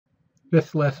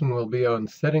This lesson will be on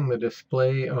setting the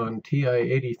display on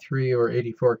TI-83 or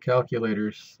 84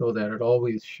 calculators so that it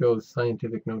always shows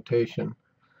scientific notation.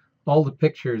 All the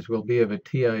pictures will be of a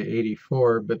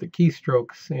TI-84, but the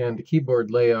keystrokes and the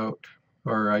keyboard layout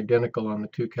are identical on the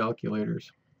two calculators.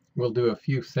 We'll do a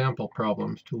few sample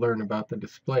problems to learn about the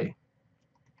display.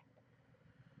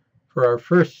 For our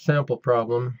first sample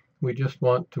problem, we just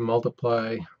want to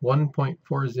multiply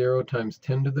 1.40 times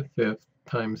 10 to the 5th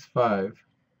times 5.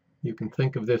 You can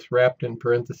think of this wrapped in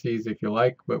parentheses if you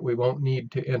like, but we won't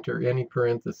need to enter any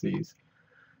parentheses.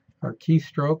 Our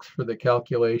keystrokes for the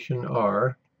calculation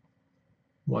are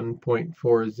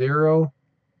 1.40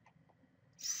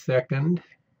 second,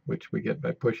 which we get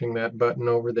by pushing that button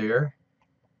over there,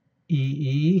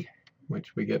 EE,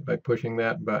 which we get by pushing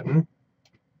that button,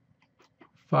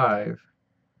 5.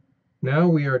 Now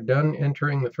we are done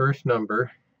entering the first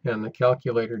number, and the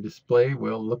calculator display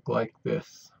will look like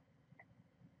this.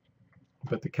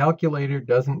 But the calculator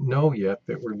doesn't know yet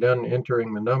that we're done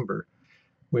entering the number.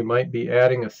 We might be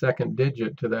adding a second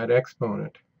digit to that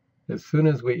exponent. As soon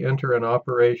as we enter an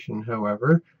operation,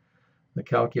 however, the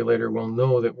calculator will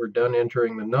know that we're done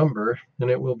entering the number, and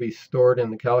it will be stored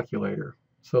in the calculator.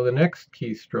 So the next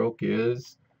keystroke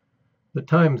is the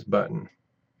times button.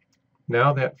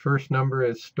 Now that first number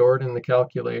is stored in the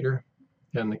calculator,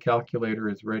 and the calculator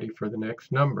is ready for the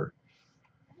next number.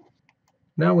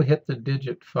 Now we hit the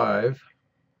digit 5.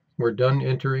 We're done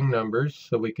entering numbers,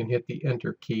 so we can hit the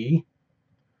Enter key,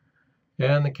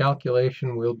 and the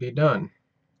calculation will be done.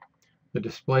 The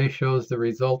display shows the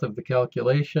result of the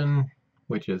calculation,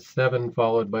 which is 7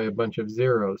 followed by a bunch of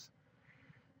zeros.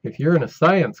 If you're in a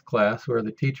science class where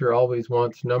the teacher always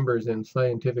wants numbers in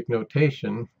scientific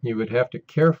notation, you would have to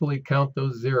carefully count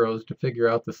those zeros to figure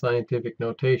out the scientific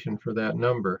notation for that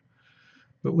number.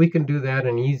 But we can do that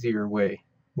an easier way.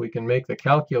 We can make the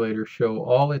calculator show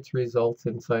all its results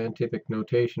in scientific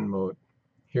notation mode.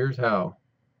 Here's how.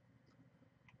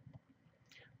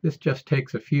 This just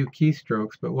takes a few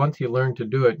keystrokes, but once you learn to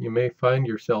do it, you may find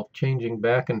yourself changing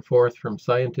back and forth from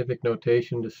scientific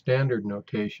notation to standard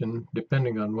notation,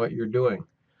 depending on what you're doing.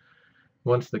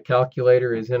 Once the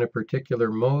calculator is in a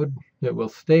particular mode, it will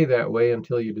stay that way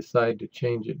until you decide to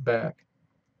change it back.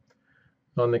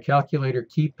 On the calculator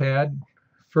keypad,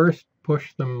 first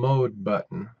push the Mode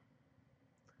button.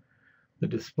 The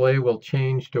display will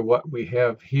change to what we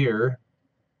have here.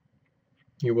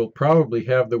 You will probably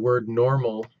have the word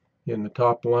normal in the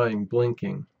top line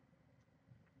blinking.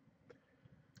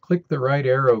 Click the right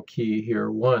arrow key here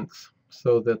once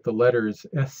so that the letters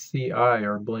SCI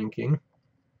are blinking.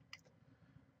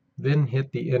 Then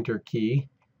hit the Enter key.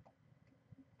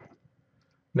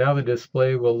 Now the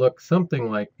display will look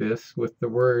something like this with the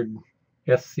word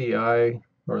SCI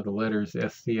or the letters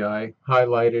SCI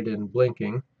highlighted and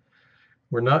blinking.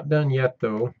 We're not done yet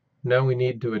though. Now we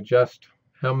need to adjust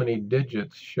how many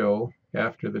digits show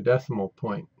after the decimal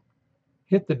point.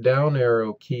 Hit the down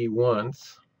arrow key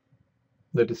once.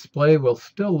 The display will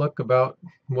still look about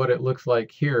what it looks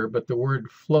like here, but the word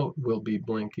float will be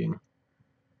blinking.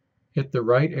 Hit the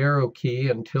right arrow key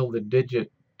until the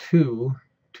digit 2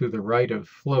 to the right of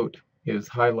float is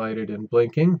highlighted and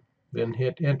blinking, then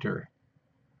hit Enter.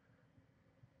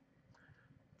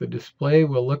 The display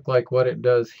will look like what it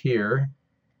does here,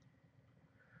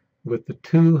 with the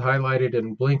 2 highlighted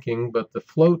and blinking, but the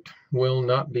float will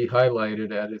not be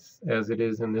highlighted as it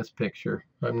is in this picture.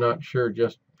 I'm not sure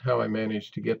just how I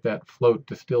managed to get that float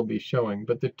to still be showing,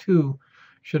 but the 2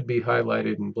 should be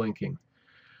highlighted and blinking.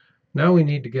 Now we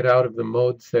need to get out of the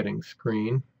mode settings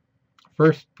screen.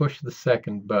 First push the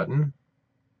second button,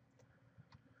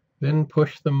 then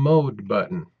push the Mode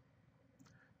button.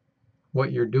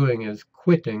 What you're doing is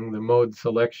quitting the mode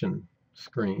selection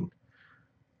screen.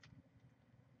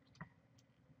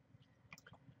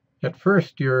 At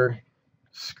first, your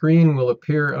screen will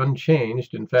appear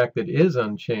unchanged. In fact, it is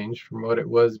unchanged from what it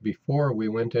was before we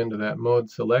went into that mode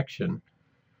selection.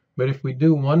 But if we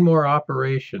do one more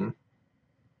operation,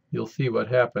 you'll see what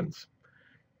happens.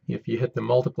 If you hit the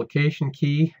multiplication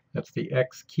key, that's the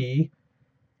X key,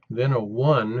 then a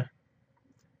 1,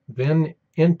 then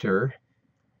Enter,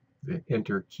 the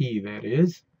Enter key that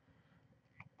is,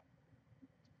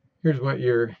 here's what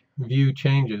your view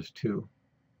changes to.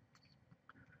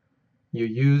 You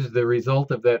use the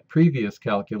result of that previous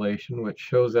calculation, which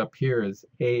shows up here as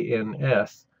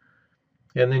ANS,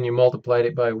 and then you multiplied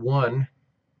it by 1,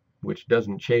 which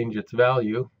doesn't change its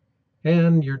value,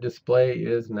 and your display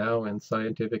is now in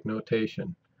scientific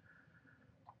notation.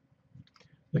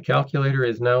 The calculator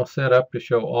is now set up to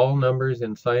show all numbers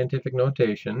in scientific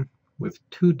notation with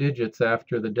 2 digits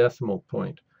after the decimal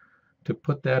point. To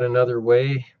put that another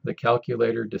way, the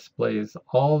calculator displays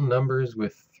all numbers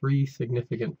with 3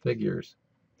 significant figures.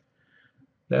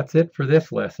 That's it for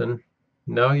this lesson.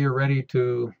 Now you're ready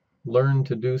to learn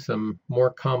to do some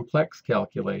more complex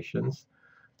calculations.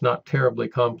 Not terribly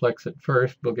complex at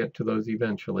first, we'll get to those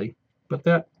eventually, but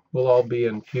that will all be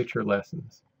in future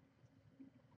lessons.